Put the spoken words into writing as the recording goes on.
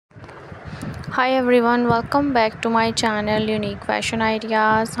Hi everyone, welcome back to my channel Unique Fashion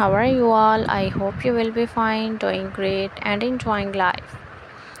Ideas. How are you all? I hope you will be fine, doing great and enjoying life.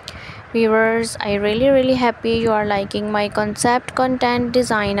 Viewers, I really happy you are liking my concept, content,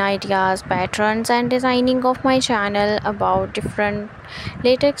 design ideas, patterns and designing of my channel about different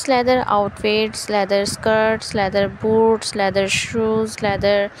latex leather outfits, leather skirts, leather boots, leather shoes,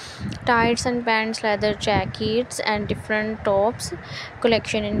 leather tights and pants, leather jackets and different tops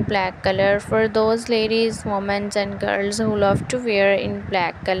collection in black color for those ladies, women and girls who love to wear in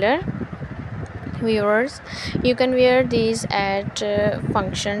black color. Viewers, you can wear these at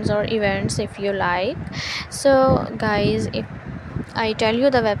functions or events if you like. So guys, if I tell you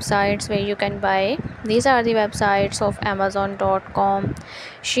the websites where you can buy, these are the websites of amazon.com,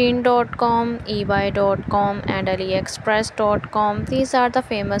 shein.com, ebay.com and aliexpress.com. These are the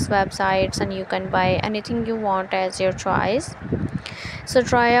famous websites and you can buy anything you want as your choice. So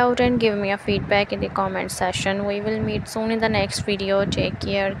try out and give me a feedback in the comment section. We will meet soon in the next video. Take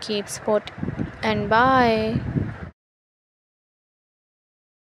care, keep support and bye.